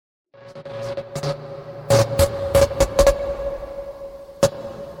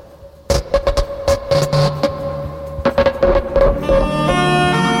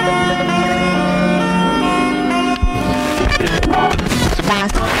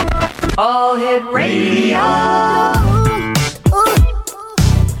All Hit Radio.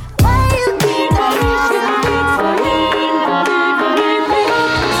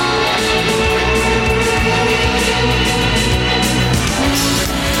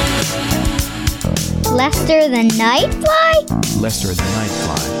 Lester the Nightfly? Lester the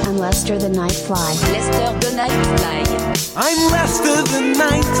Nightfly. I'm Lester the Nightfly. Lester the Nightfly. I'm Lester the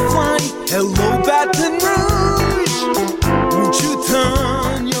Nightfly. Hello, Baton Rouge. Won't you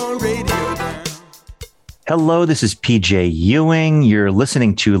turn your radio down? Hello, this is PJ Ewing. You're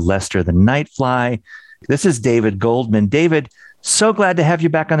listening to Lester the Nightfly. This is David Goldman. David, so glad to have you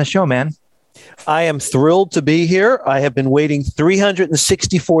back on the show, man. I am thrilled to be here. I have been waiting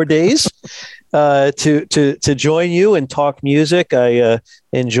 364 days to join you and talk music. I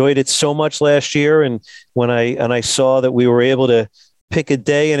enjoyed it so much last year, and when I saw that we were able to pick a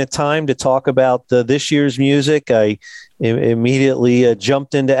day and a time to talk about this year's music, I immediately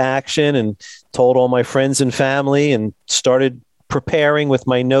jumped into action and told all my friends and family and started preparing with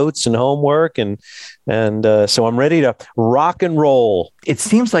my notes and homework, and so I'm ready to rock and roll. It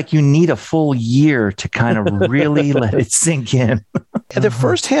seems like you need a full year to kind of really let it sink in. The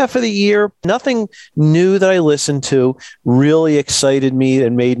first half of the year, nothing new that I listened to really excited me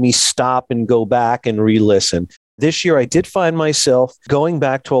and made me stop and go back and re-listen. This year, I did find myself going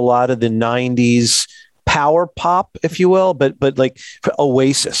back to a lot of the 90s power pop, if you will, but like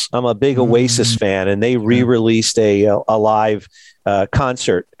Oasis. I'm a big Oasis fan, and they re-released a live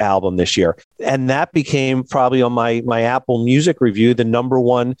concert album this year. And that became probably on my Apple Music review, the number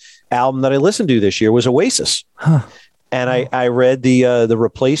one album that I listened to this year was Oasis. Huh. And I read the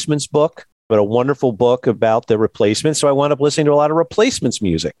Replacements book, but a wonderful book about the Replacements. So I wound up listening to a lot of Replacements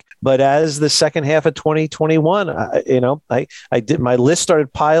music. But as the second half of 2021, I did, my list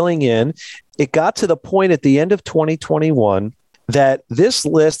started piling in. It got to the point at the end of 2021 that this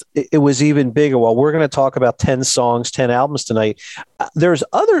list, it was even bigger. Well, we're going to talk about 10 songs, 10 albums tonight. There's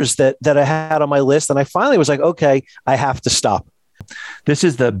others that I had on my list, and I finally was like, okay, I have to stop. This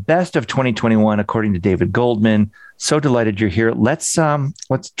is the best of 2021, according to David Goldman. So delighted you're here. Let's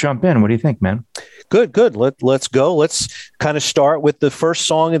jump in. What do you think, man? Good. Let's go. Let's kind of start with the first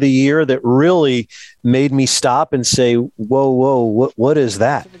song of the year that really made me stop and say, whoa, what is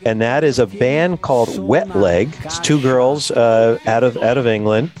that? And that is a band called Wet Leg. It's two girls out of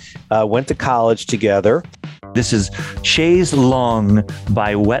England, went to college together. This is Chaise Long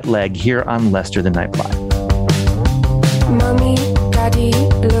by Wet Leg here on Lester the Nightfly. Mommy, Daddy,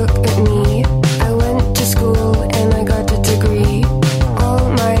 look at me. I went to school and I got a degree.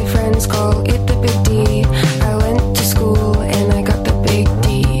 All my friends call it the big D. I went to school and I got the big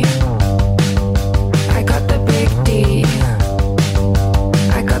D. I got the big D.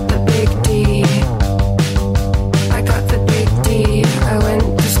 I got the big D. I got the big D. I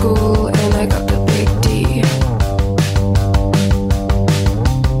went to school and I got the big D.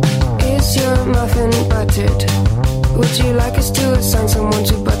 Is your muffin buttered? Would you like us to assign someone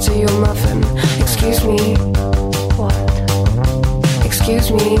to butter your muffin? Excuse me. What?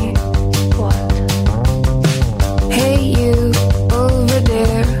 Excuse me. What? Hey you, over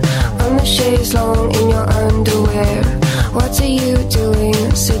there, on the chaise long in your underwear. What are you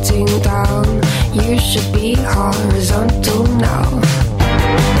doing sitting down? You should be horizontal now.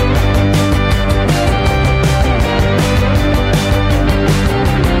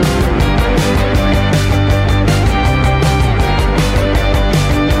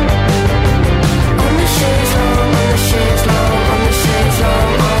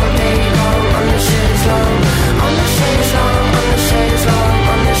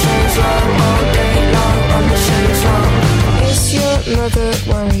 Mother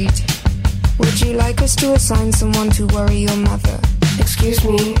worried. Would you like us to assign someone to worry your mother? Excuse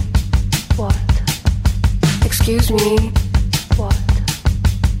me. What? Excuse me. What?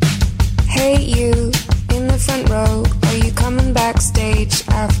 Hey you, in the front row, are you coming backstage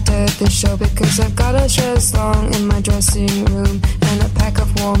after the show? Because I've got a chaise long in my dressing room and a pack of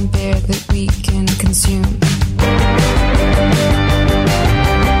warm beer that we can consume.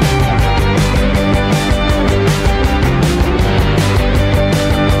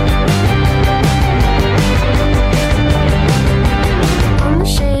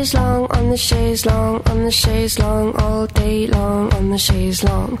 the chaise long, on the chaise long, all day long, on the chaise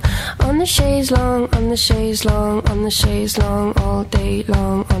long, on the chaise long, on the chaise long, on the chaise long, all day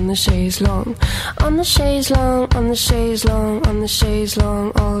long, on the chaise long, on the chaise long, on the chaise long, on the chaise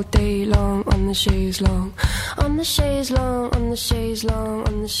long, all day long, on the chaise long, on the chaise long, on the chaise long,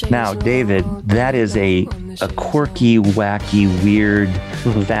 on the chaise long. Now, David, that is a quirky, wacky, weird,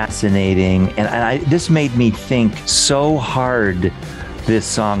 fascinating, and this made me think so hard, this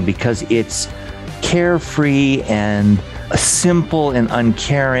song, because it's carefree and simple and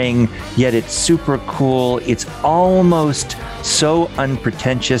uncaring, yet it's super cool. It's almost so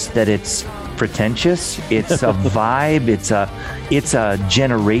unpretentious that it's pretentious. It's a vibe. It's a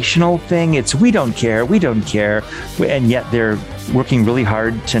generational thing. It's we don't care, and yet they're working really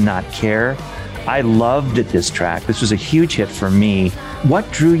hard to not care. I loved this track. This was a huge hit for me.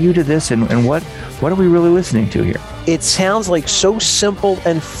 What drew you to this, and what are we really listening to here? It sounds like so simple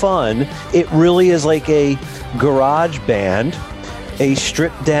and fun. It really is like a garage band, a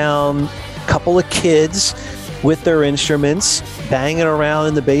stripped down couple of kids with their instruments banging around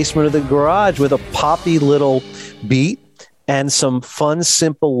in the basement of the garage with a poppy little beat and some fun,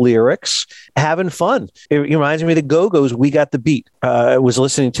 simple lyrics, having fun. It reminds me of the Go-Go's We Got the Beat. I was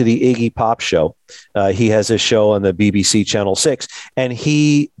listening to the Iggy Pop show. He has a show on the BBC Channel 6, and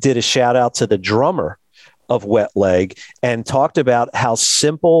he did a shout out to the drummer of Wet Leg and talked about how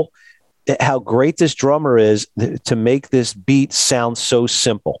simple, how great this drummer is to make this beat sound so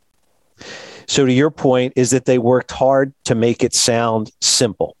simple. So to your point is that they worked hard to make it sound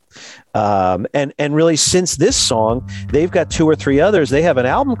simple. And really, since this song, they've got 2 or 3 others. They have an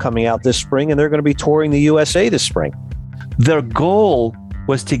album coming out this spring, and they're going to be touring the USA this spring. Their goal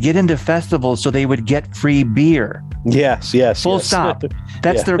was to get into festivals so they would get free beer. Yes. Full stop.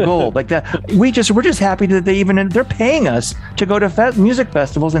 That's their goal. Like that. We're just happy that they're paying us to go to music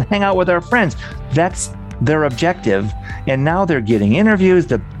festivals and hang out with our friends. That's their objective. And now they're getting interviews.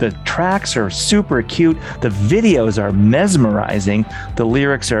 The tracks are super cute. The videos are mesmerizing. The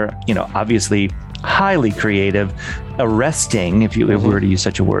lyrics are, obviously highly creative, arresting, if we were to use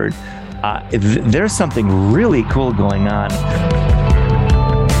such a word. There's something really cool going on.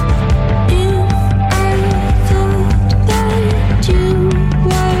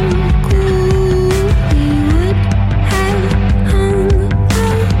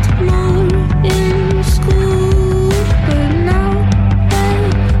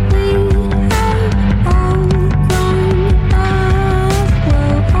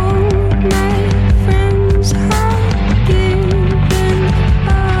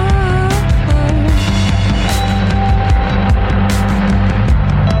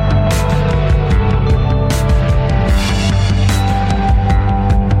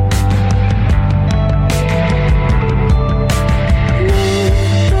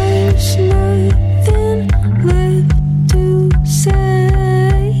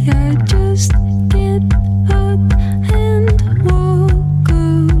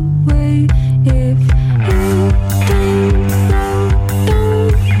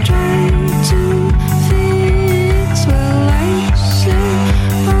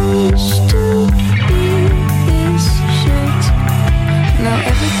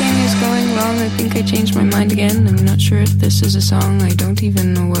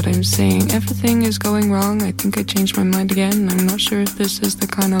 I think I changed my mind again. I'm not sure if this is the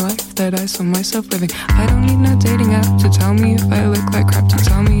kind of life that I saw myself living. I don't need no dating app to tell me if I look like crap, to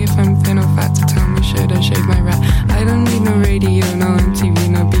tell me if I'm thin or fat, to tell me should I shave my rat. I don't need no radio, no MTV,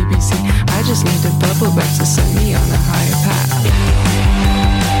 no BBC. I just need a bubble bath to set me on a higher path.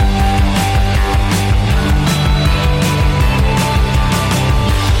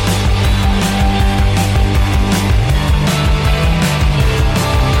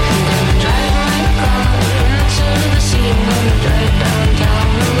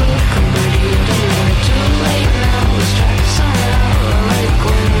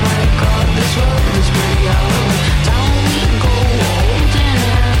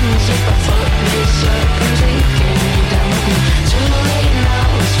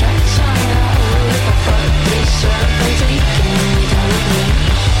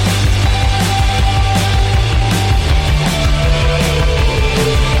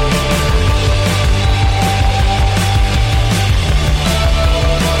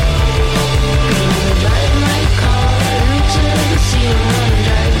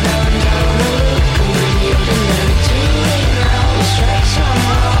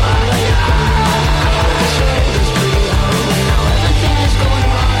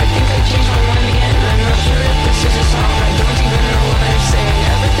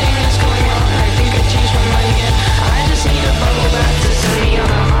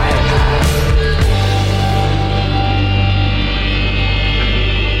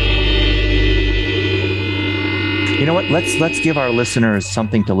 what? Let's give our listeners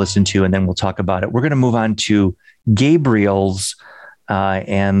something to listen to, and then we'll talk about it. We're going to move on to Gabriel's,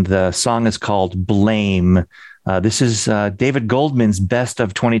 and the song is called Blame. This is David Goldman's Best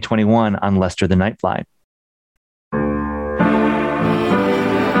of 2021 on Lester the Nightfly.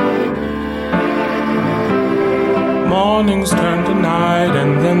 Mornings turn to night,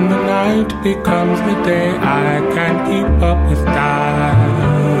 and then the night becomes the day. I can't keep up with time.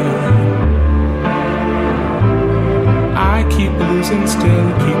 I keep losing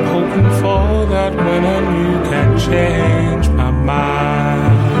still, keep hoping for that when a new can change my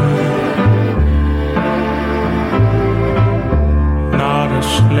mind. Not a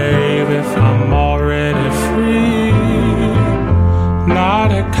slave if I'm already free.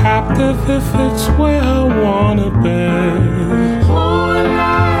 Not a captive if it's where I wanna be.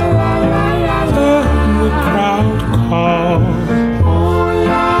 Then the crowd calls.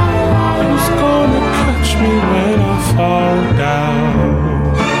 Who's gonna catch me when I fall down?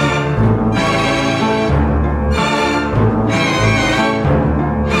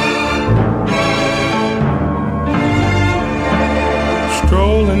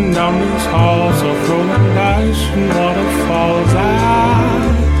 Strolling down these halls of rolling dice and waterfalls, I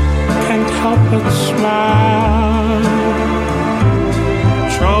can't help but smile.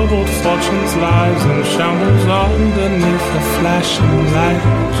 Troubled fortunes, lives in shambles underneath the flashing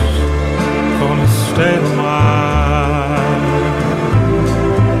lights. Gonna stay a while.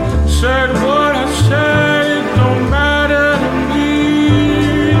 Said what I said don't matter to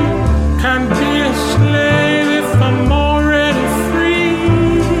me. Can't be a slave if I'm already free.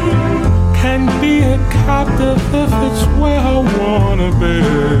 Can't be a captive if it's where I wanna be.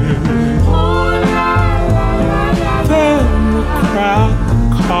 Then the crowd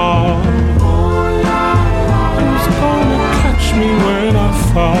calls. Who's gonna catch me when I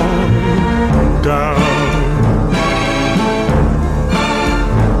fall down?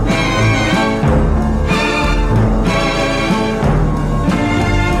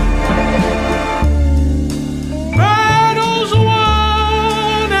 Battles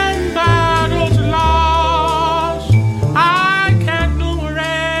won and battles lost. I can't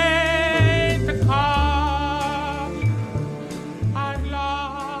numerate the cost I've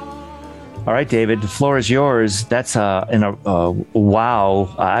lost. All right, David, the floor is yours. That's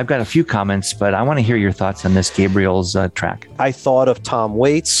wow. I've got a few comments, but I want to hear your thoughts on this Gabriel's track. I thought of Tom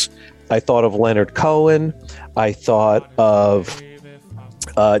Waits. I thought of Leonard Cohen. I thought of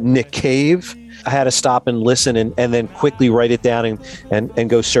Nick Cave. I had to stop and listen and then quickly write it down and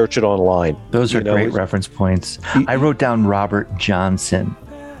go search it online. Those are great reference points. I wrote down Robert Johnson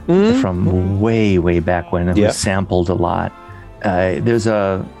from way, way back when. It was sampled a lot. There's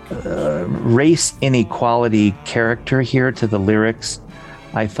a race inequality character here to the lyrics,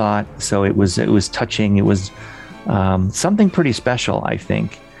 I thought. So it was touching. It was something pretty special, I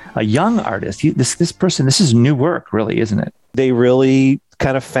think. A young artist. This person, this is new work, really, isn't it? They really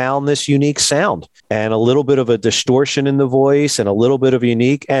kind of found this unique sound and a little bit of a distortion in the voice and a little bit of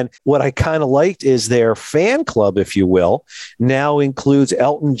unique. And what I kind of liked is their fan club, if you will, now includes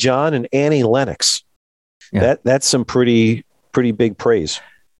Elton John and Annie Lennox. Yeah. That's some pretty big praise.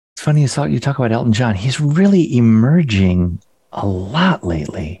 It's funny you talk about Elton John. He's really emerging a lot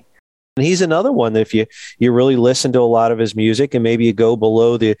lately. And he's another one that if you really listen to a lot of his music and maybe you go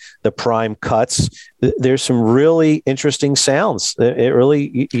below the prime cuts, there's some really interesting sounds. It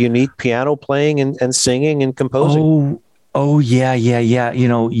really unique piano playing and singing and composing. Oh yeah. You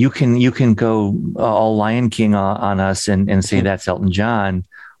know, you can go all Lion King on us and say that's Elton John,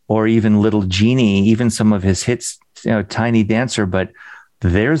 or even Little Genie, even some of his hits, Tiny Dancer, but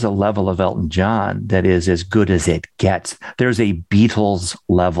there's a level of Elton John that is as good as it gets. There's a Beatles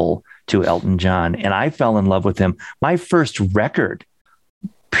level to Elton John, and I fell in love with him. My first record,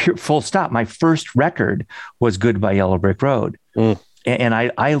 full stop, my first record was Goodbye Yellow Brick Road. And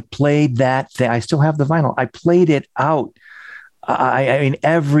I played that thing. I still have the vinyl. I played it out. I mean,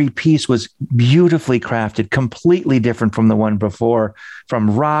 every piece was beautifully crafted, completely different from the one before,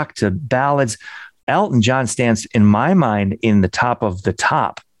 from rock to ballads. Elton John stands, in my mind, in the top of the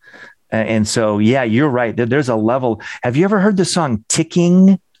top. And so, yeah, you're right. There's a level. Have you ever heard the song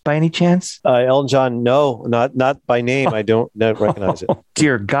Ticking by any chance? Elton John, no, not by name. I don't recognize it.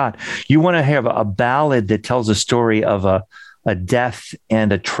 Dear God. You want to have a ballad that tells a story of a death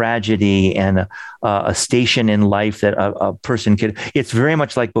and a tragedy and a station in life that a person could. It's very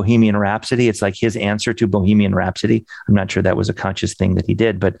much like Bohemian Rhapsody. It's like his answer to Bohemian Rhapsody. I'm not sure that was a conscious thing that he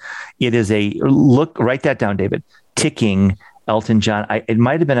did, but it is write that down, David. Ticking, Elton John. It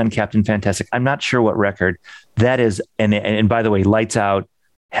might have been on Captain Fantastic. I'm not sure what record that is. And by the way, lights out,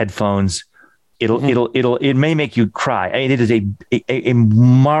 headphones, It may make you cry. I mean, it is a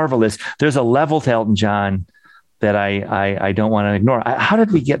marvelous. There's a level to Elton John that I don't want to ignore. How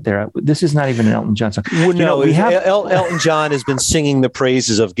did we get there? This is not even an Elton John song. Well, Elton John has been singing the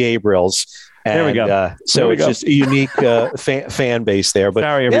praises of Gabriel's. And, there we go. So it's just a unique fan base there. But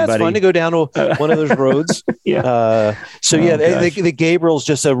sorry, everybody. It's fun to go down to one of those roads. The Gabriel's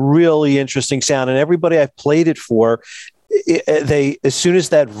just a really interesting sound. And everybody I've played it for, they as soon as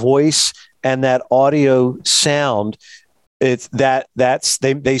that voice and that audio sound, they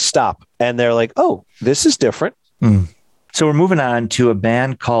stop and they're like, oh, this is different. So we're moving on to a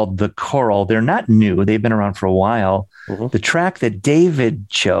band called The Coral. They're not new. They've been around for a while. The track that David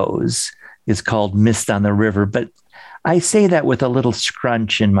chose is called Mist on the River, but I say that with a little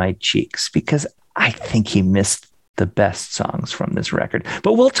scrunch in my cheeks because I think he missed the best songs from this record.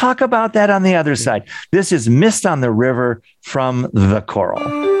 But we'll talk about that on the other side. This is Mist on the River from The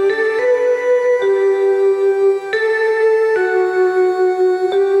Coral.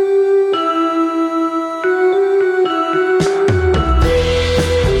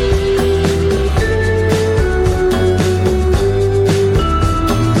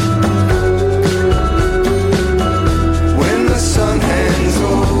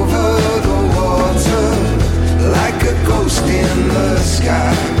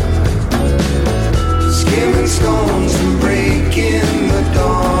 Skimming stones and breaking the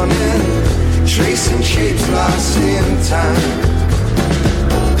dawning, tracing shapes lost in time.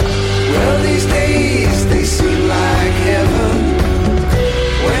 Well, these days they seem like heaven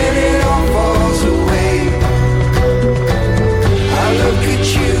when it all falls away. I look at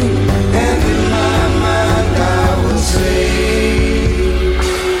you and in my mind I will say,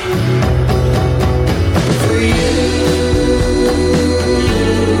 for you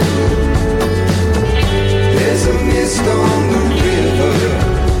there's a mist on the river.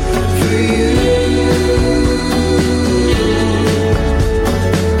 For you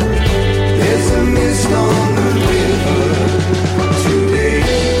there's a mist on the river today.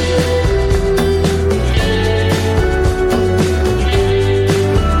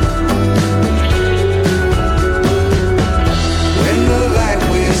 When the light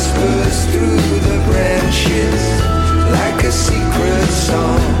whispers through the branches like a secret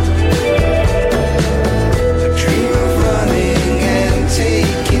song,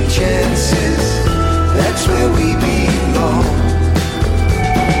 that's where we belong.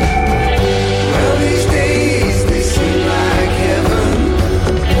 Well, these days they seem like heaven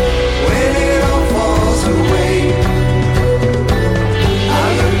when it all falls away. I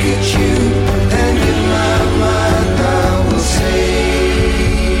look at you and in my mind I will say,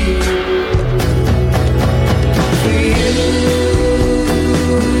 for you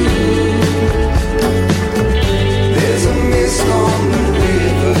there's a mist on the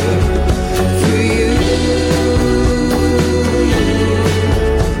river.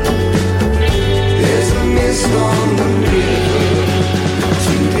 On the river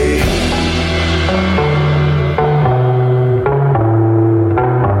today.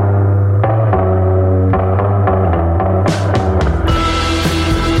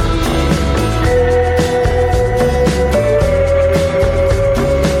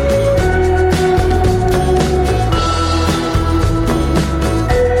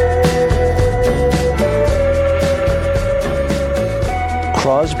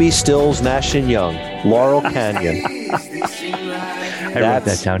 Crosby, Stills, Nash & Young, Laurel Canyon. I wrote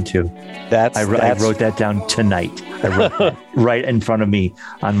that down too. I wrote that down tonight. I wrote that right in front of me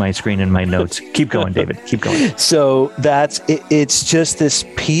on my screen in my notes. Keep going, David. Keep going. So it's just this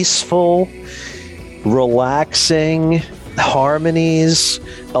peaceful, relaxing harmonies,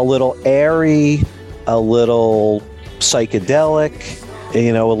 a little airy, a little psychedelic,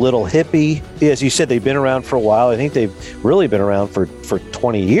 a little hippie. As you said, they've been around for a while. I think they've really been around for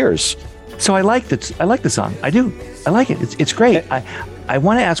 20 years. So I like that. I like the song. I do. I like it. It's great. I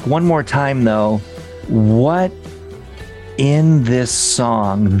want to ask one more time though, what in this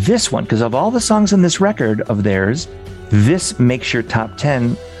song, this one, because of all the songs in this record of theirs, this makes your top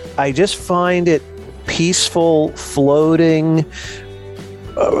 10. I just find it peaceful, floating.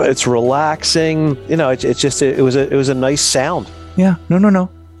 It's relaxing. It was a nice sound. Yeah. No.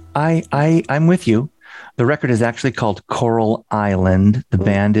 I'm with you. The record is actually called Coral Island. The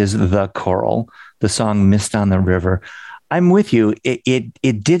band is The Coral. The song Mist on the River. I'm with you.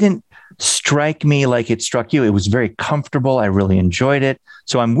 It didn't strike me like it struck you. It was very comfortable. I really enjoyed it.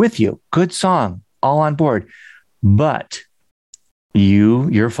 So I'm with you. Good song. All on board. But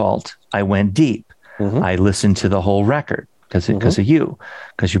your fault. I went deep. I listened to the whole record because of you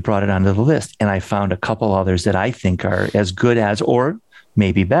brought it onto the list. And I found a couple others that I think are as good as, or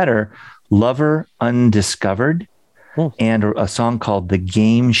maybe better, Lover Undiscovered and a song called The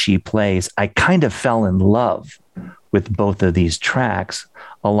Game She Plays. I kind of fell in love with both of these tracks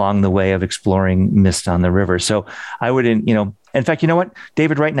along the way of exploring Mist on the River. So I would, in fact, you know what,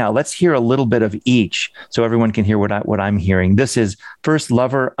 David, right now, let's hear a little bit of each so everyone can hear what I'm hearing. This is first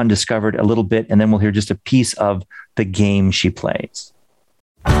Lover Undiscovered a little bit, and then we'll hear just a piece of The Game She Plays.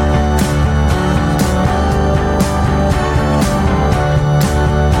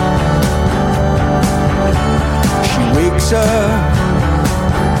 Wakes up,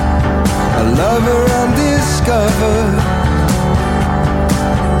 a lover undiscovered,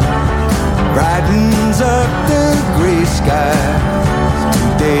 brightens up the gray skies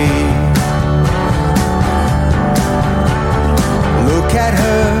today. Look at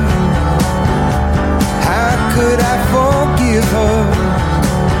her, how could I forgive her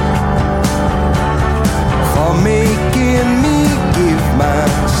for making me give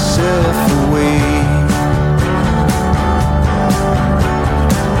myself away?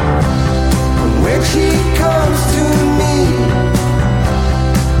 When she comes to me,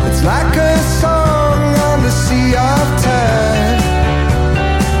 it's like a song on the sea of time.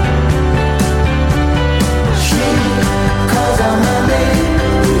 She calls out my name,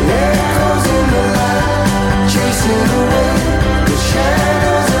 it echoes in the light, chasing away the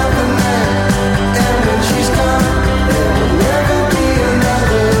shadows of the night. And when she's gone, there will never be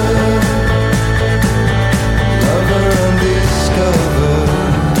another lover undiscovered.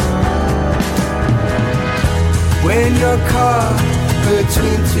 When you're caught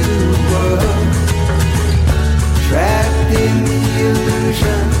between two worlds, trapped in the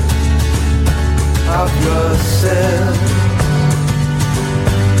illusion of yourself,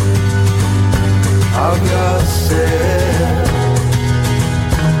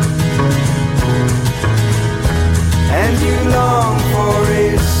 and you long for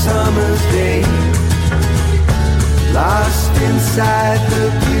a summer's day, lost inside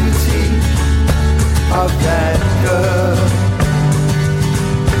the beauty of that girl,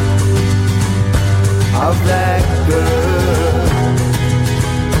 of that girl.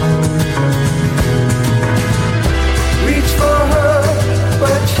 Reach for her,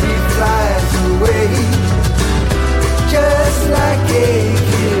 but she flies away, just like a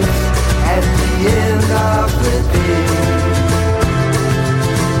kiss at the end of the day.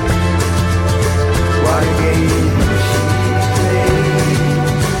 What game she plays.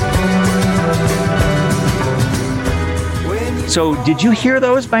 So did you hear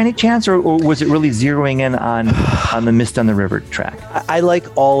those by any chance, or was it really zeroing in on the Mist on the River track? I like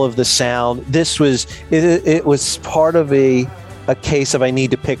all of the sound. This was, it was part of a case of I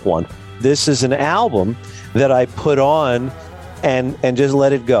need to pick one. This is an album that I put on and just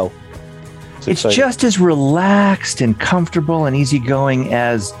let it go. It's just as relaxed and comfortable and easygoing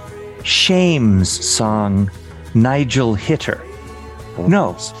as Shame's song, Nigel Hitter.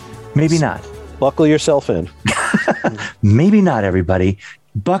 No, maybe not. Buckle yourself in. Maybe not, everybody.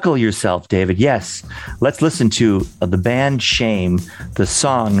 Buckle yourself, David. Yes. Let's listen to the band Shame, the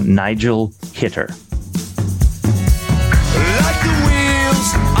song Nigel Hitter. Like the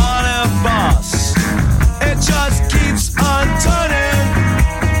wheels on a bus, it just keeps on turning.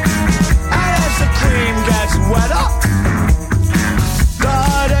 And as the cream gets wetter, the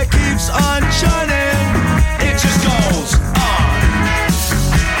harder keeps on churning. It just goes on.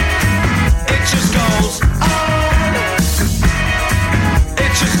 It just goes on.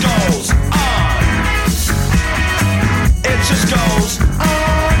 It just goes on. It just goes on.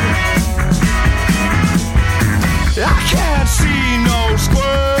 I can't see no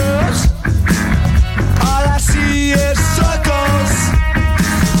squares. All I see is circles.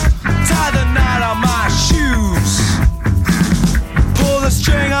 Tie the knot on my shoes. Pull the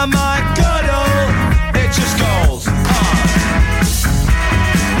string on my girdle. It just goes on.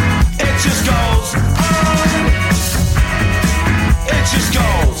 It just goes on. It just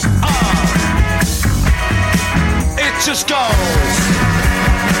goes on. It just goes.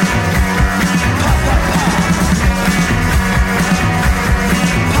 Pop, pop, pop.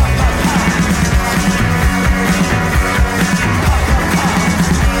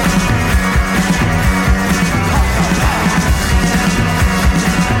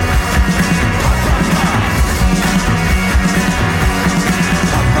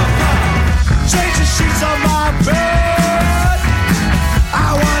 Change the sheets on my bed.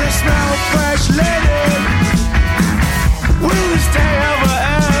 I wanna smell fresh linen. Will this day ever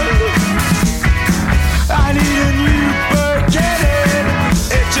end? I need a new beginning.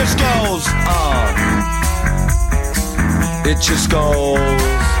 It just goes on. It just goes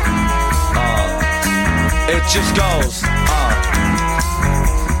on. It just goes on.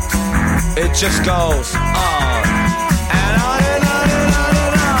 It just goes on and on and on and on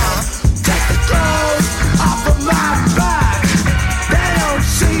and on. Take the clothes off of my back, they don't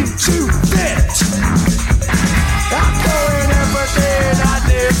seem to fit. I'm doing everything I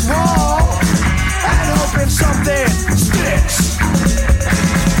did wrong and hoping something sticks.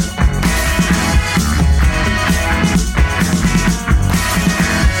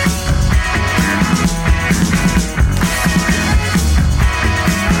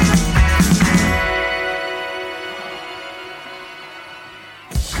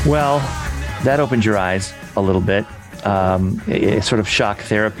 Well, that opened your eyes a little bit. It's sort of shock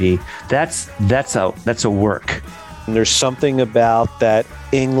therapy. That's a work. And there's something about that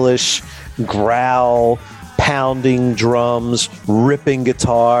English growl, pounding drums, ripping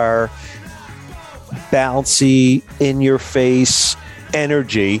guitar, bouncy, in your face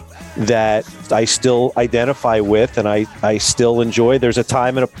energy that I still identify with and I still enjoy. There's a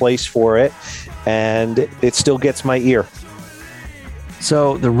time and a place for it, and it still gets my ear.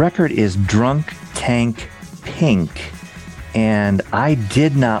 So the record is Drunk Tank Pink, and I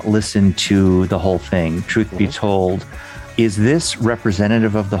did not listen to the whole thing, truth be told. Is this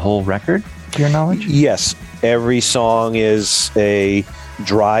representative of the whole record, to your knowledge? Yes. Every song is a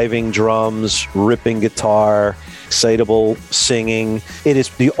driving drums, ripping guitar, excitable singing. It is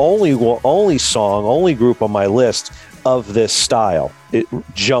the only group on my list of this style. It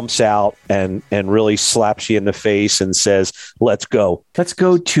jumps out and really slaps you in the face and says, let's go. Let's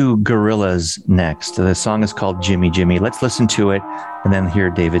go to Gorillaz next. The song is called Jimmy Jimmy. Let's listen to it and then hear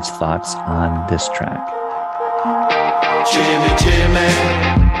David's thoughts on this track. Jimmy Jimmy,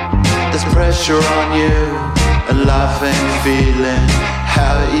 there's pressure on you, a laughing feeling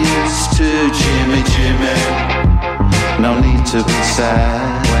how it used to. Jimmy Jimmy, no need to be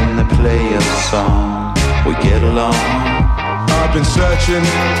sad when they play a song, we get along. I've been searching,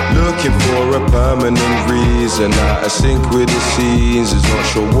 looking for a permanent reason. Out of sync with the scenes, is not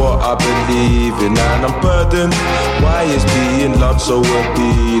sure what I believe in. And I'm burdened, why is being loved so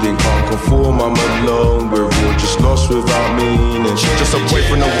appealing? Can't conform, I'm alone, we're all just lost without meaning. Just away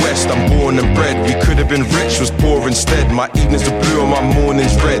from the west, I'm born and bred. We could have been rich, was poor instead. My evenings are blue and my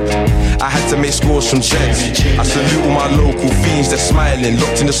mornings red. I had to make scores from checks. I salute all my local fiends, they're smiling,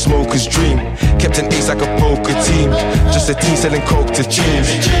 locked in the smoker's dream. Kept an ace like a poker team, just a team selling coke to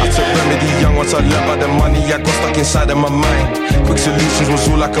jeans. I took remedy young once I learned about the money I got stuck inside of my mind. Quick solutions was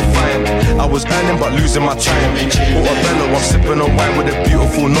all I could find. I was earning but losing my time. Portobello, I'm sipping on wine with a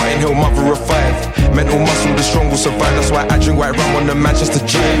beautiful Notting Hill mother of five. Mental muscle, the strong will survive. That's why I drink white rum on the Manchester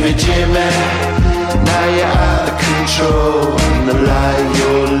gin. Jimmy Jimmy, now you're out of control, and the lie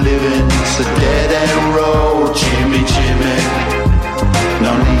you're living is a dead end road. Jimmy Jimmy,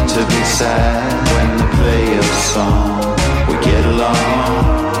 no need to be sad when they play a song, we get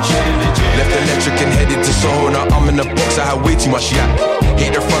along. Left electric and headed to Soho. Now I'm in the box, I had way too much yak.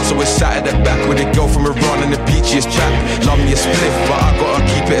 Hate the front so it's sat at the back. With a girl from Iran and the beachiest chap. Love me a spliff but I gotta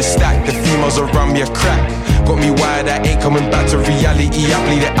keep it a stack. The females around me a crack. Got me wired, I ain't coming back to reality. I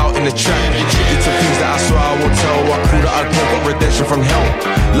bleed it out in the track. Did some things that I swear I won't tell. I cool that I broke, got redemption from hell.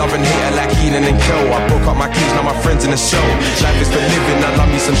 Love and hate like Heenan and Kel. I broke up my keys, now my friends in the cell. Life is for living, I love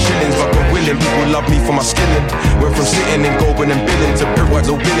me some shillings. But God willing, people love me for my skilling. Went from sitting in Goldman and billing to brickwork,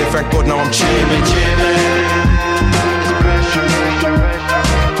 no billing. Thank God now I'm chilling. Jimmy Jimmy, it's pressure.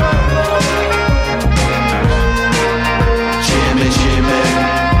 Jimmy Jimmy.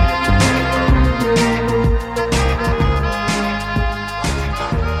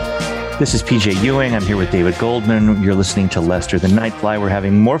 This is PJ Ewing. I'm here with David Goldman. You're listening to Lester the Nightfly. We're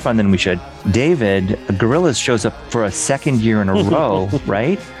having more fun than we should. David, Gorillaz shows up for a second year in a row,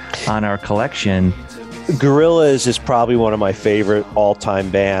 right? On our collection. Gorillaz is probably one of my favorite all-time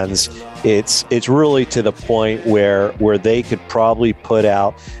bands. It's really to the point where they could probably put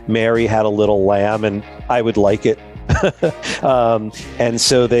out Mary Had a Little Lamb and I would like it. And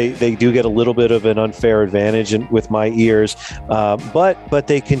so they do get a little bit of an unfair advantage with my ears, but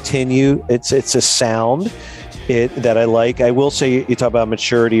they continue. It's a sound that I like. I will say, you talked about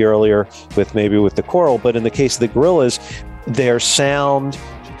maturity earlier with the choral, but in the case of the Gorillaz, their sound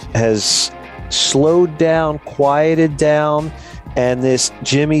has slowed down, quieted down, and this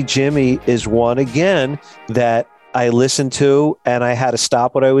Jimmy Jimmy is one again that I listened to and I had to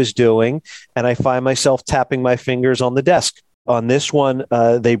stop what I was doing and I find myself tapping my fingers on the desk. On this one,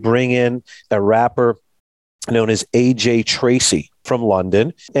 they bring in a rapper known as AJ Tracy from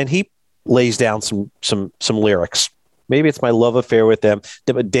London, and he lays down some lyrics. Maybe it's my love affair with them.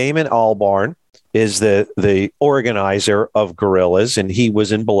 Damon Albarn is the organizer of Gorillaz, and he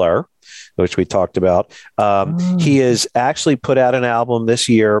was in Blur, which we talked about. He has actually put out an album this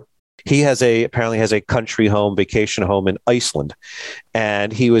year He apparently has a country home, vacation home in Iceland,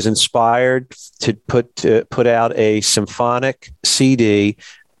 and he was inspired to put out a symphonic CD,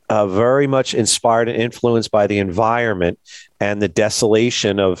 very much inspired and influenced by the environment and the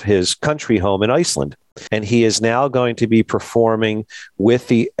desolation of his country home in Iceland. And he is now going to be performing with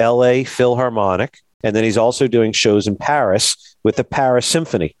the LA Philharmonic, and then he's also doing shows in Paris with the Paris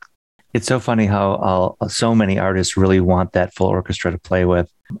Symphony. It's so funny how so many artists really want that full orchestra to play with.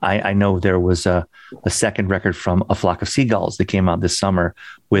 I know there was a second record from A Flock of Seagulls that came out this summer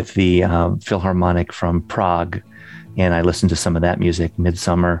with the Philharmonic from Prague, and I listened to some of that music,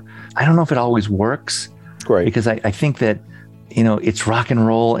 Midsummer. I don't know if it always works, right? Because I think that, you know, it's rock and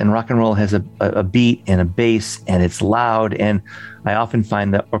roll has a beat and a bass, and it's loud, and I often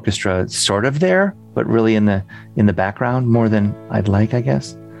find the orchestra sort of there, but really in the background more than I'd like, I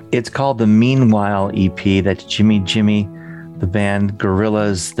guess. It's called the Meanwhile EP. That's Jimmy, the band,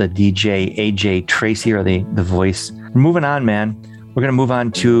 Gorillaz, the DJ, AJ Tracy, or the voice. Moving on, man. We're going to move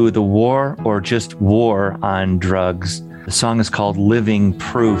on to The War, or just War on Drugs. The song is called Living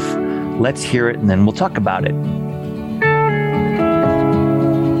Proof. Let's hear it, and then we'll talk about it.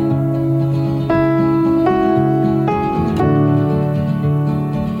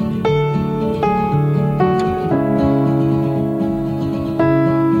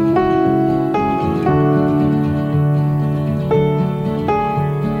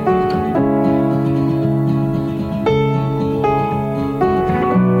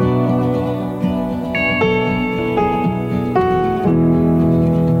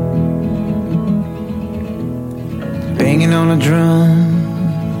 On a drum,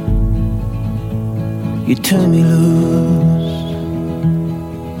 you turn me loose.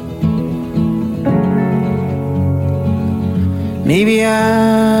 Maybe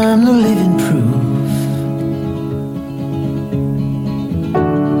I'm the living proof.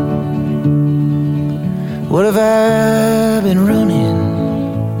 What have I been running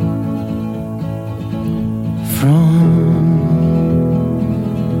from?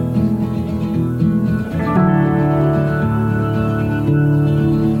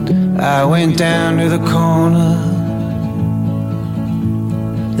 I went down to the corner.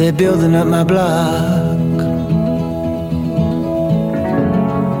 They're building up my block.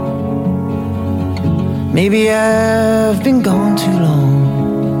 Maybe I've been gone too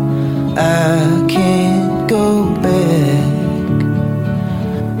long. I can't go back.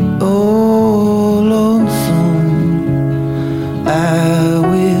 Oh, lonesome, I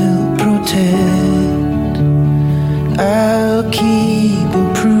will protect. I'll keep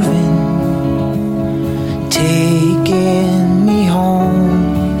improving, taking me home.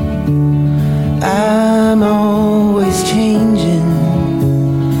 I'm always changing.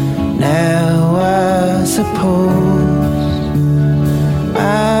 Now I suppose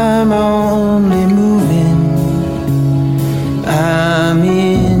I'm only moving. I'm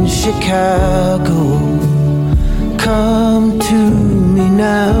in Chicago. Come to me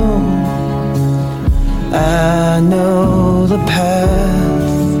now. I know the path.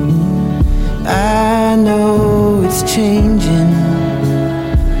 I know it's changing.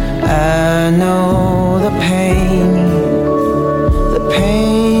 I know the pain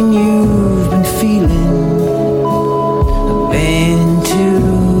you've been feeling. I've been to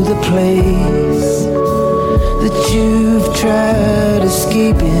the place that you've tried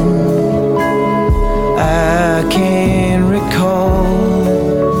escaping. I can't recall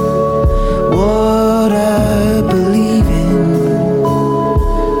what I believe in.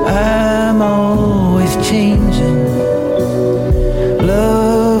 I'm always changing.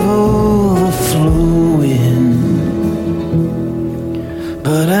 Love overflowing.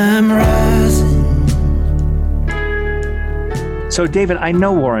 But I'm rising. So, David, I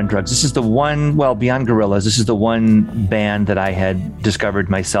know War on Drugs. This is the one, well, beyond Gorillaz, this is the one band that I had discovered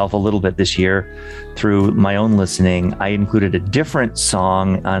myself a little bit this year through my own listening. I included a different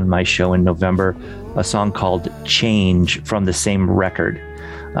song on my show in November, a song called Change from the same record.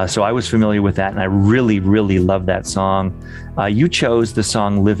 So I was familiar with that, and I really, really love that song. You chose the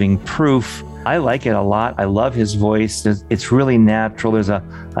song Living Proof. I like it a lot. I love his voice. It's really natural. There's a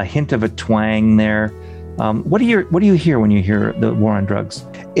hint of a twang there. What do you hear when you hear the War on Drugs?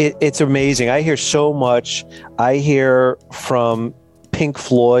 It's amazing. I hear so much. I hear from Pink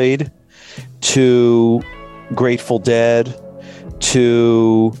Floyd to Grateful Dead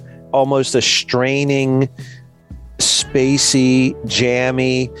to almost a straining, spacey,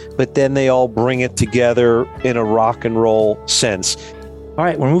 jammy, but then they all bring it together in a rock and roll sense. All All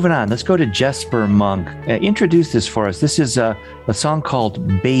right, we're moving on. Let's go to Jesper Monk. Introduce this for us. This is a song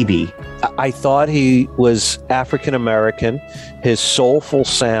called Baby. I thought he was African American. His soulful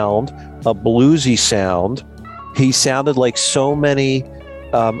sound, a bluesy sound. He sounded like so many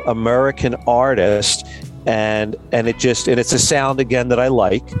American artists, and it's a sound again that I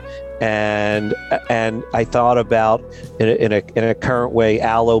like. And I thought about in a current way,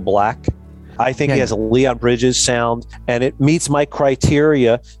 Aloe Black. I think he has a Leon Bridges sound, and it meets my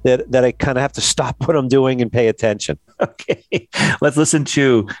criteria that I kind of have to stop what I'm doing and pay attention. Okay, let's listen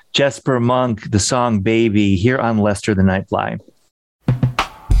to Jesper Monk, the song Baby, here on Lester the Nightfly.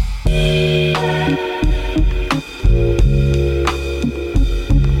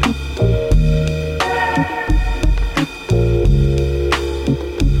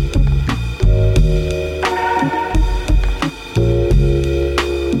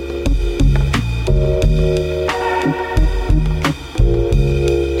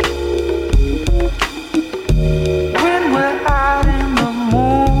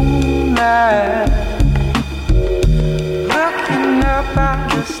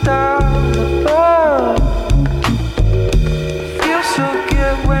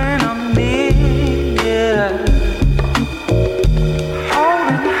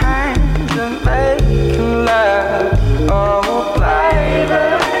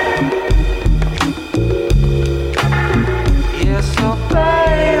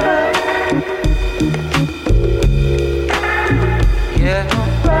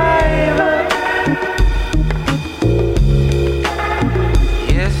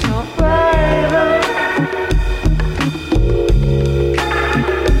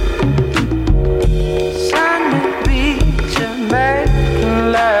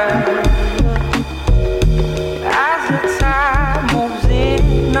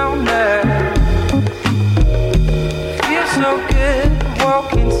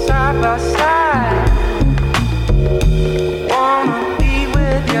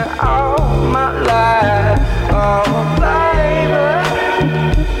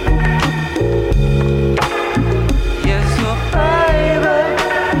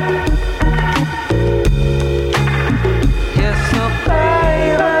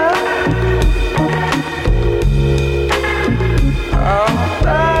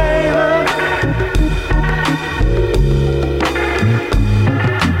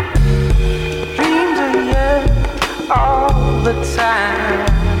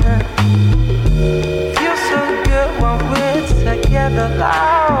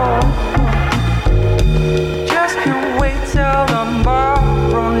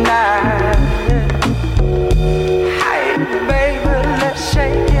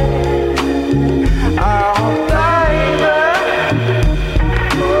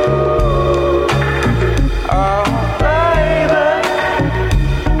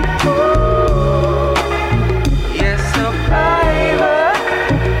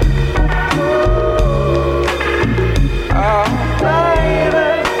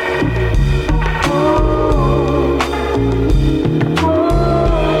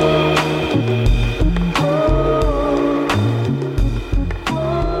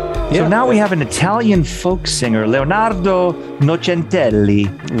 So now we have an Italian folk singer, Leonardo Nocentelli.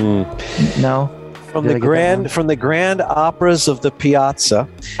 No, from the grand operas of the Piazza,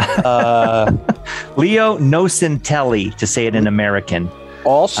 Leo Nocentelli, to say it in American,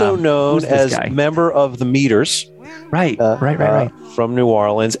 also known as member of the Meters. Right. From New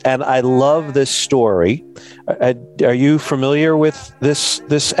Orleans, and I love this story. Are you familiar with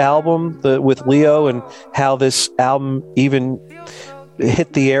this album, with Leo, and how this album even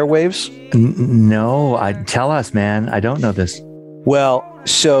hit the airwaves? No, tell us, man. I don't know this. Well,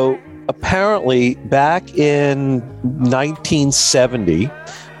 so apparently back in 1970,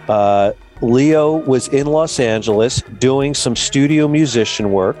 Leo was in Los Angeles doing some studio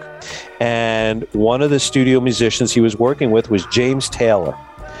musician work, and one of the studio musicians he was working with was James Taylor,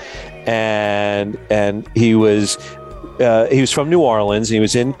 and he was from New Orleans. He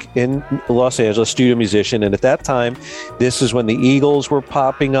was in Los Angeles, studio musician. And at that time, this is when the Eagles were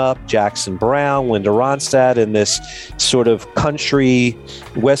popping up, Jackson Browne, Linda Ronstadt, and this sort of country,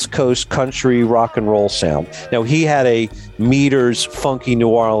 West Coast country rock and roll sound. Now, he had a Meters funky New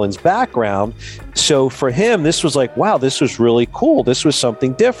Orleans background. So for him, this was like, wow, this was really cool. This was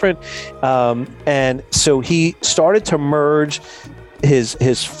something different. And so he started to merge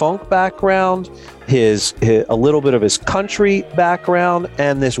his funk background, a little bit of his country background,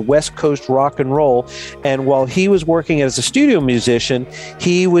 and this West Coast rock and roll. And while he was working as a studio musician,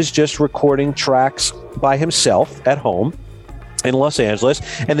 he was just recording tracks by himself at home. in Los Angeles,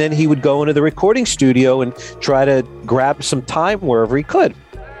 and then he would go into the recording studio and try to grab some time wherever he could.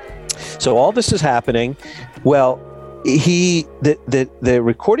 So all this is happening. Well, the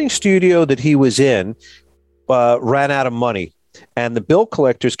recording studio that he was in ran out of money, and the bill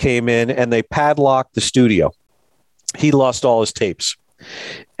collectors came in and they padlocked the studio. He lost all his tapes,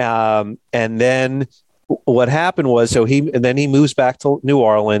 and then what happened was, then he moves back to New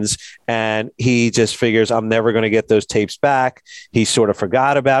Orleans, and he just figures, I'm never going to get those tapes back. He sort of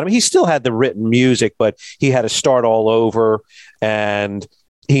forgot about them. He still had the written music, but he had to start all over, and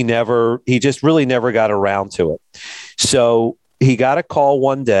he just really never got around to it. So he got a call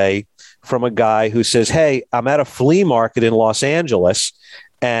one day from a guy who says, hey, I'm at a flea market in Los Angeles,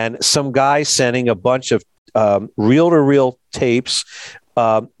 and some guy sending a bunch of reel-to-reel tapes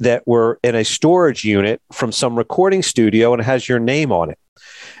that were in a storage unit from some recording studio, and it has your name on it.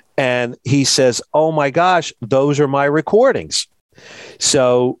 And he says, oh my gosh, those are my recordings.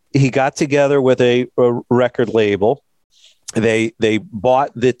 So he got together with a record label. They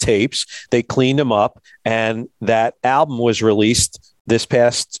bought the tapes, they cleaned them up, and that album was released this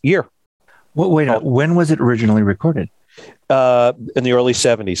past year. Well, wait, when was it originally recorded? In the early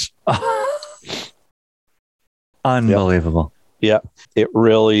 70s. Unbelievable. Yeah, it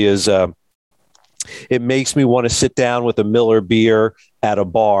really is. It makes me want to sit down with a Miller beer at a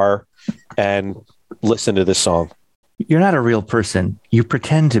bar and listen to this song. You're not a real person. You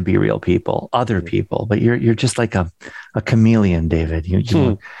pretend to be real people, other people, but you're just like a chameleon, David.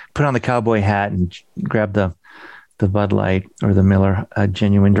 You put on the cowboy hat and grab the Bud Light or the Miller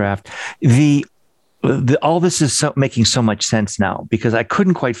Genuine Draft. All this is making so much sense now, because I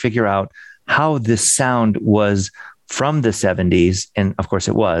couldn't quite figure out how this sound was from the 70s. And of course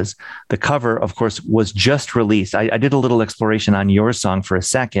it was. The cover, of course, was just released. I did a little exploration on your song for a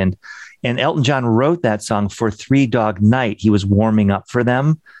second, and Elton John wrote that song for Three Dog Night. He was warming up for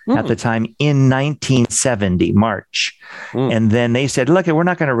them at the time in 1970, March. And then they said, look, we're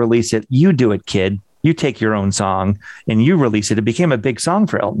not going to release it. You do it, kid. You take your own song and you release it. It became a big song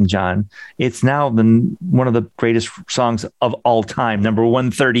for Elton John. It's now one of the greatest songs of all time, number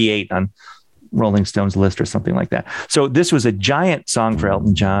 138 on Rolling Stone's list or something like that. So this was a giant song for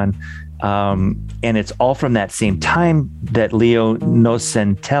Elton John. And it's all from that same time that Leo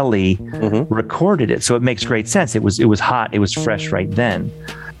Nocentelli recorded it. So it makes great sense. It was hot. It was fresh right then.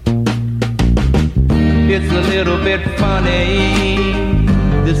 It's a little bit funny,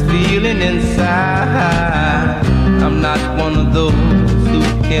 this feeling inside. I'm not one of those who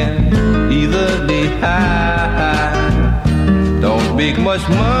can easily hide. Don't make much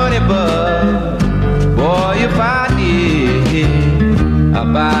money, but boy, if I did,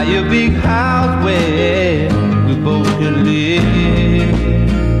 I'll buy you a big house where we both can live.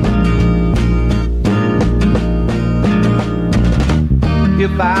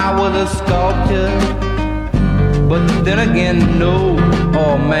 If I was a sculptor, but then again, no,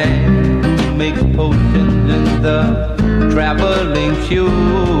 oh man, who makes potions in the traveling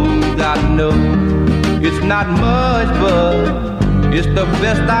shoes? I know it's not much, but it's the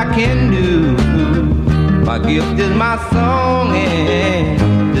best I can do. My gift is my song,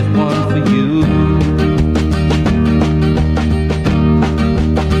 and this one's for you.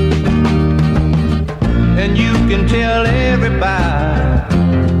 And you can tell everybody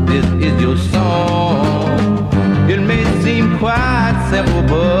this is your song. It may seem quite simple,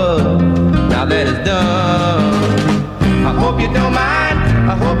 but now that it's done, I hope you don't mind,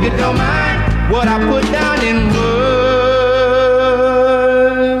 I hope you don't mind what I put down in words.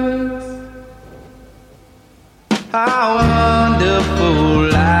 How wonderful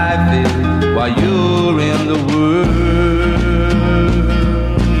life is while you're in the world.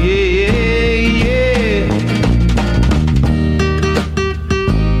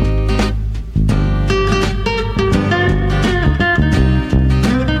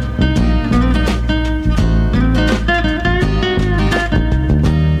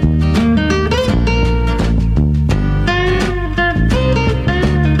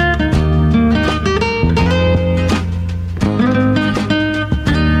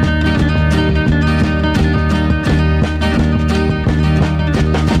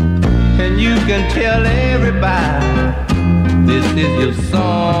 Tell everybody this is your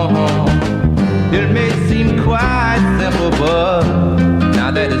song. It may seem quite simple, but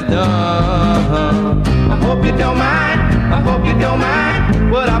now that it's done, I hope you don't mind, I hope you don't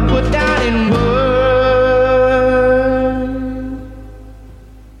mind what I put down in words.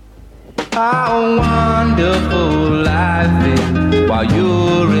 How wonderful life is while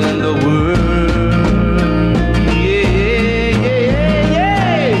you're in the world.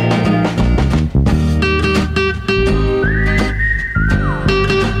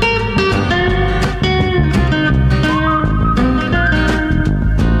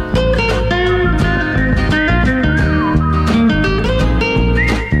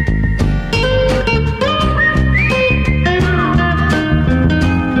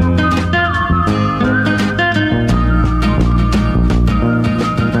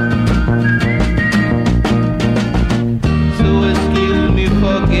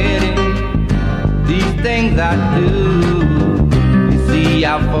 things I do. You see,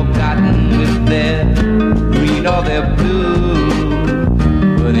 I've forgotten if they're green or they're blue.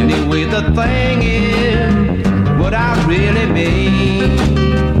 But anyway, the thing is what I really mean.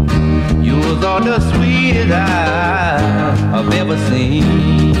 Yours are the sweetest I've ever seen.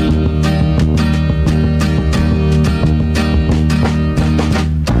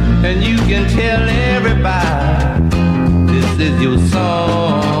 And you can tell everybody this is your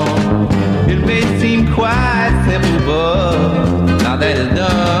song. It may seem quite simple, but now that it's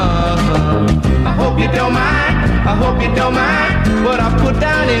done, I hope you don't mind, I hope you don't mind what I put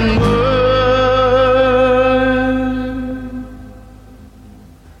down in words.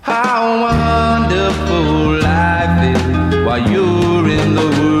 How wonderful life is while you're in the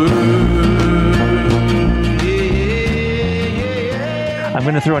world. I'm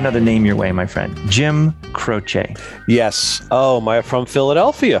going to throw another name your way, my friend. Jim Croce. Yes. Oh, from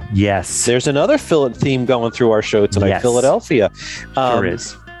Philadelphia. Yes. There's another theme going through our show tonight. Yes. Philadelphia. Sure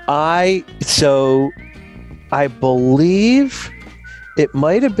is. I believe it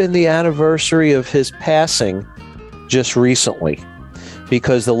might have been the anniversary of his passing just recently,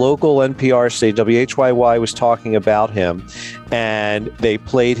 because the local NPR station, WHYY, was talking about him, and they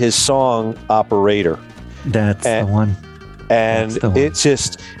played his song Operator. That's the one. And it's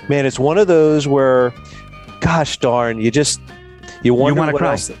just, man, it's one of those where, gosh darn, you wonder want to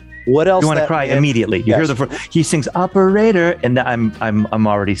cry. What else? You want to cry immediately. You hear he sings Operator, and I'm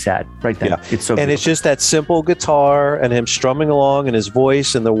already sad right then. Yeah. It's so. And it's just that simple guitar and him strumming along, and his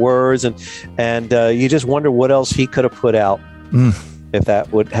voice and the words, and you just wonder what else he could have put out if that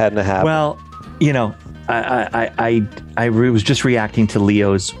hadn't happened. Well, I was just reacting to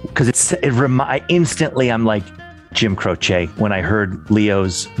Leo's, because instantly I'm like Jim Croce when I heard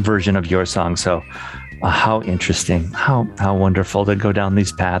Leo's version of your song. So how interesting, how wonderful to go down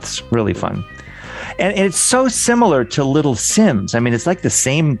these paths. Really fun. And it's so similar to Little Sims. I mean, it's like the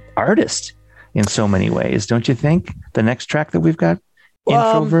same artist in so many ways, don't you think? The next track that we've got,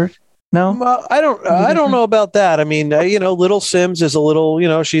 Introvert. No, I don't know about that. I mean, Little Sims is a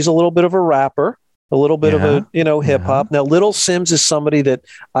little, she's a little bit of a rapper, a little bit of a, hip hop. Now, Little Sims is somebody that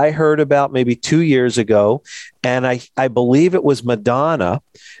I heard about maybe 2 years ago. And I believe it was Madonna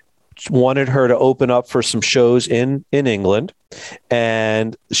wanted her to open up for some shows in England.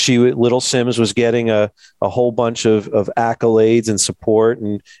 And Little Sims was getting a whole bunch of accolades and support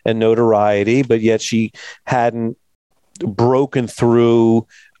and notoriety, but yet she hadn't broken through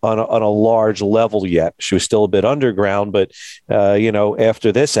on a large level yet. She was still a bit underground, but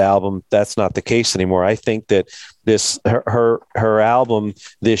after this album, that's not the case anymore. I think that her album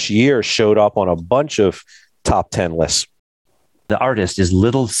this year showed up on a bunch of top 10 lists. The artist is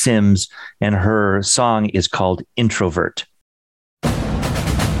Little Sims, and her song is called Introvert.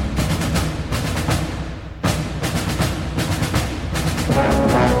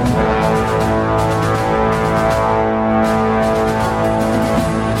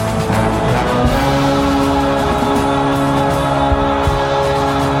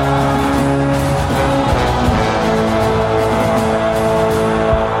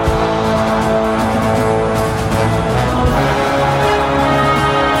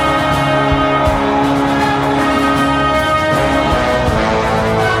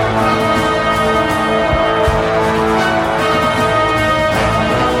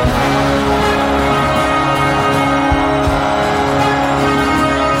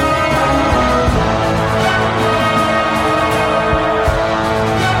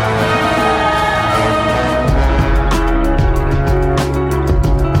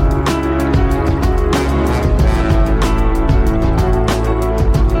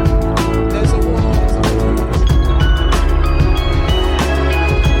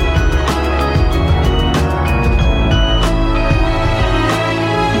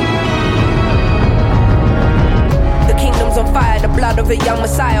 a young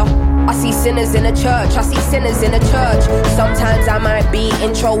messiah. I see sinners in a church, I see sinners in a church. Sometimes I might be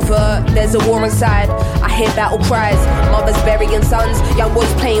introvert, there's a war inside. I hear battle cries, mothers burying sons, young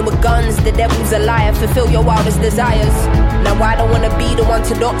boys playing with guns. The devil's a liar, fulfill your wildest desires. Now I don't wanna be the one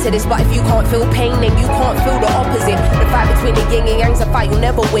to doctor this, but if you can't feel pain, then you can't feel the opposite. The fight between the yin and yang's a fight you'll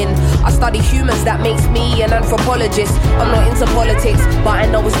never win. I study humans, that makes me an anthropologist. I'm not into politics, but I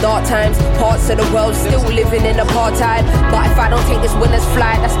know it's dark times. Parts of the world still living in apartheid. But if I don't take this winner's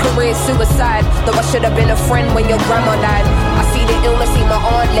flight, that's career suicide. Though I should have been a friend when your grandma died. I see the illness, see my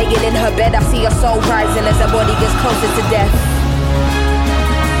aunt laying in her bed. I see her soul rising as her body gets closer to death.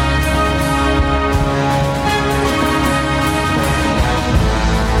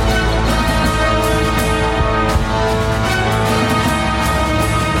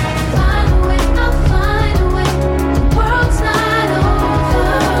 Find a way, I'll find a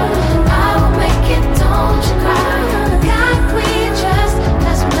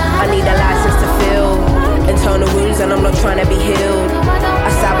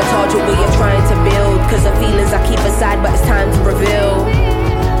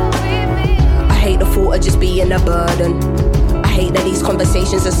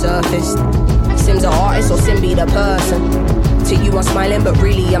conversations are surfaced. Sim's an artist or Sim be the person. To you I'm smiling but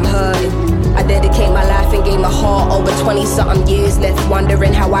really I'm hurting. I dedicate my life and gave my heart over 20-something years. Left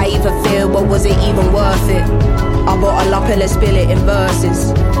wondering how I even feel, but was it even worth it? I bottle up and let's spill it in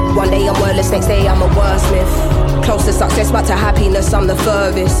verses. One day I'm wordless, next day I'm a wordsmith. Close to success but to happiness I'm the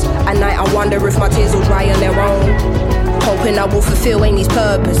furthest. At night I wonder if my tears will dry on their own. Hoping I will fulfill Amy's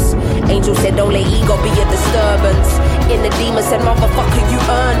purpose. Angel said don't let ego be a disturbance. In the demon said motherfucker you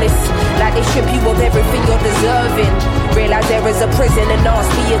earn this. Like they strip you of everything you're deserving. Realize there is a prison and ask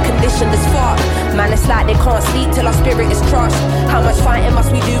me a condition that's fuck. Man it's like they can't sleep till our spirit is crushed. How much fighting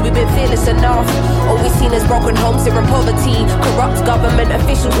must we do, we've been fearless enough. All we've seen is broken homes here in poverty. Corrupt government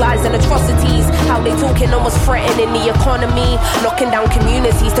officials, lies and atrocities. How they talking almost threatening the economy. Knocking down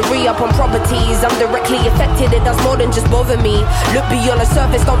communities to re-up on properties. I'm directly affected, it does more than just bother me. Look beyond the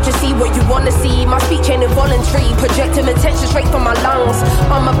surface, don't just see what you wanna see. My speech ain't involuntary, projecting attention straight from my lungs.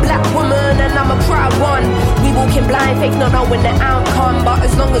 I'm a black woman and I'm a proud one. We walking blind, faith not knowing the outcome. But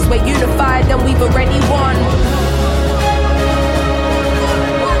as long as we're unified, then we've already won.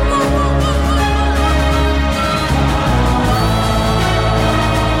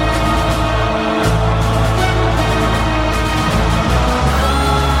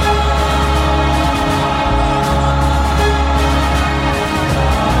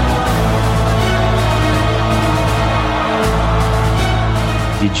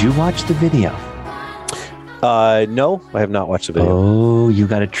 Did you watch the video? No, I have not watched the video. Oh, you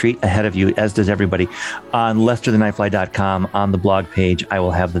got a treat ahead of you, as does everybody. On LesterTheNightfly.com, on the blog page, I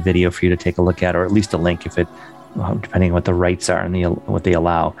will have the video for you to take a look at, or at least a link if it, depending on what the rights are and what they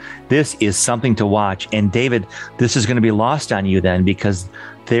allow. This is something to watch. And David, this is going to be lost on you then, because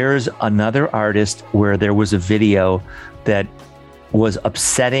there's another artist where there was a video that was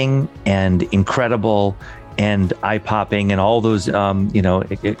upsetting and incredible and eye-popping and all those,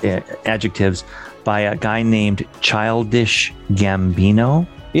 adjectives by a guy named Childish Gambino.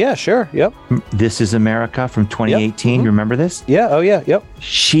 Yeah, sure. Yep. This Is America from 2018. Yep. Mm-hmm. You remember this? Yeah. Oh, yeah. Yep.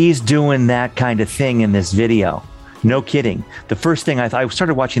 She's doing that kind of thing in this video. No kidding. The first thing I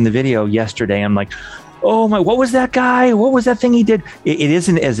started watching the video yesterday. I'm like, oh my, what was that guy? What was that thing he did? It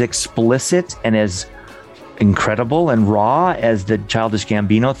isn't as explicit and as incredible and raw as the Childish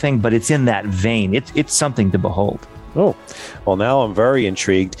Gambino thing, but it's in that vein. It's something to behold. Oh, well, now I'm very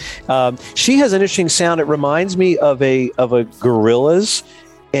intrigued. She has an interesting sound. It reminds me of a Gorillaz,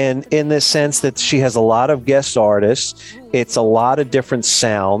 and in the sense that she has a lot of guest artists. It's a lot of different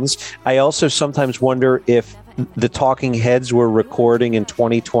sounds. I also sometimes wonder if the Talking Heads were recording in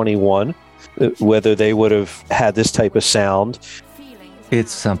 2021, whether they would have had this type of sound.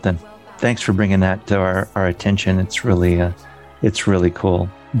 It's something. Thanks for bringing that to our attention. It's really cool.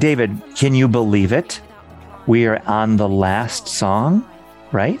 David, can you believe it? We are on the last song,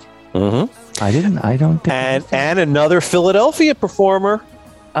 right? Mm-hmm. I don't think. And another Philadelphia performer.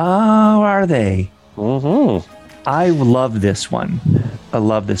 Oh, are they? Mm-hmm. I love this one.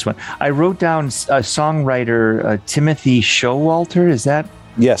 I wrote down songwriter Timothy Showalter. Is that?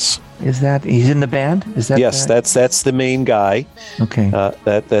 Yes. Is that he's in the band? Is that? Yes, that's the main guy. Okay.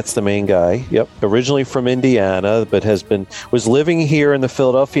 That's the main guy. Yep. Originally from Indiana, but was living here in the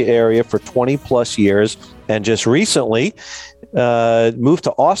Philadelphia area for 20 plus years, and just recently moved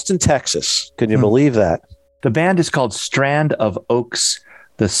to Austin, Texas. Can you believe that? The band is called Strand of Oaks.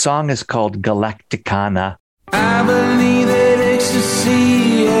 The song is called Galacticana. I believe that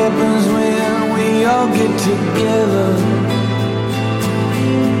ecstasy happens when we all get together.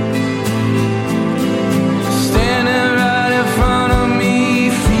 Standing right in front of me,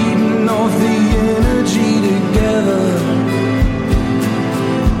 feeding off the energy together.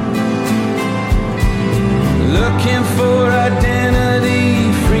 Looking for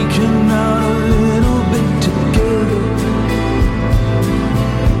identity, freaking out a little bit together.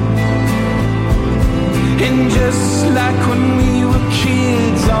 And just like when we were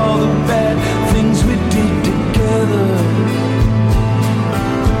kids, all the bad things we did together.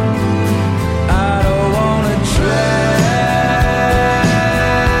 I don't wanna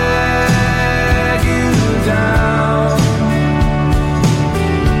drag you down.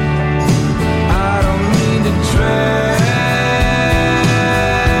 I don't mean to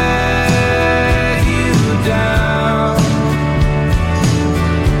drag you down.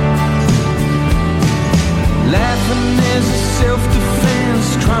 Laughing is a self-defense,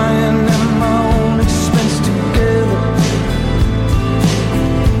 crying at my own expense together.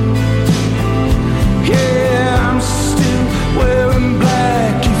 Yeah, I'm still wearing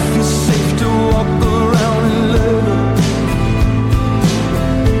black if it's safe to walk around in leather.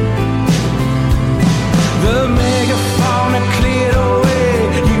 The megaphone had cleared away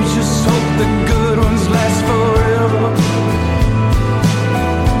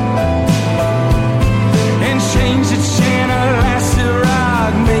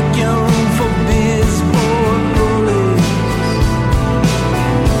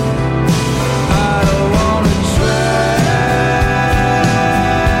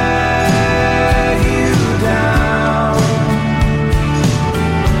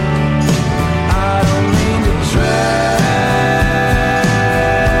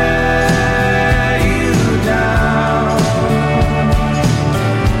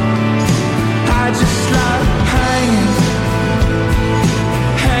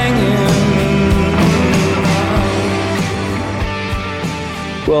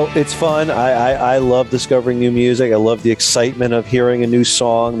Well, it's fun. I love discovering new music. I love the excitement of hearing a new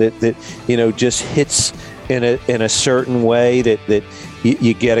song that just hits in a certain way that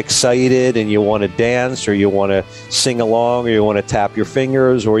you get excited and you want to dance, or you want to sing along, or you want to tap your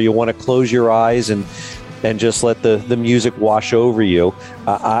fingers, or you want to close your eyes and just let the music wash over you.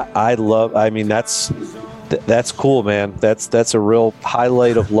 That's cool, man. That's a real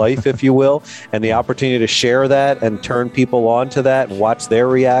highlight of life, if you will. And the opportunity to share that and turn people on to that and watch their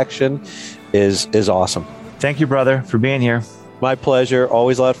reaction is awesome. Thank you, brother, for being here. My pleasure.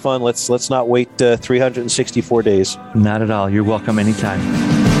 Always a lot of fun. Let's not wait 364 days. Not at all. You're welcome anytime.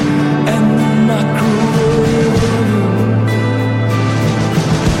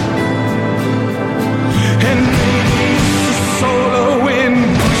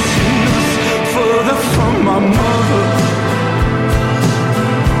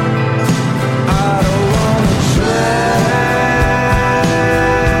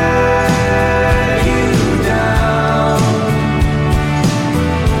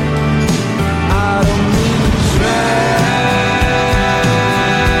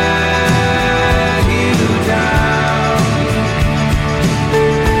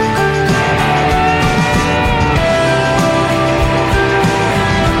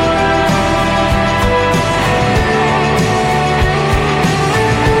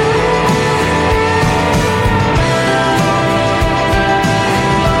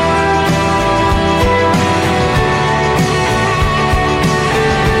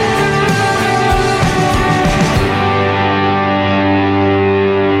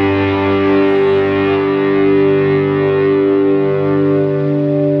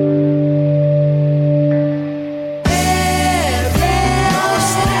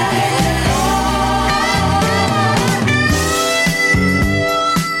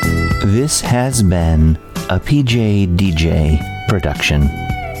 This has been a PJ DJ production.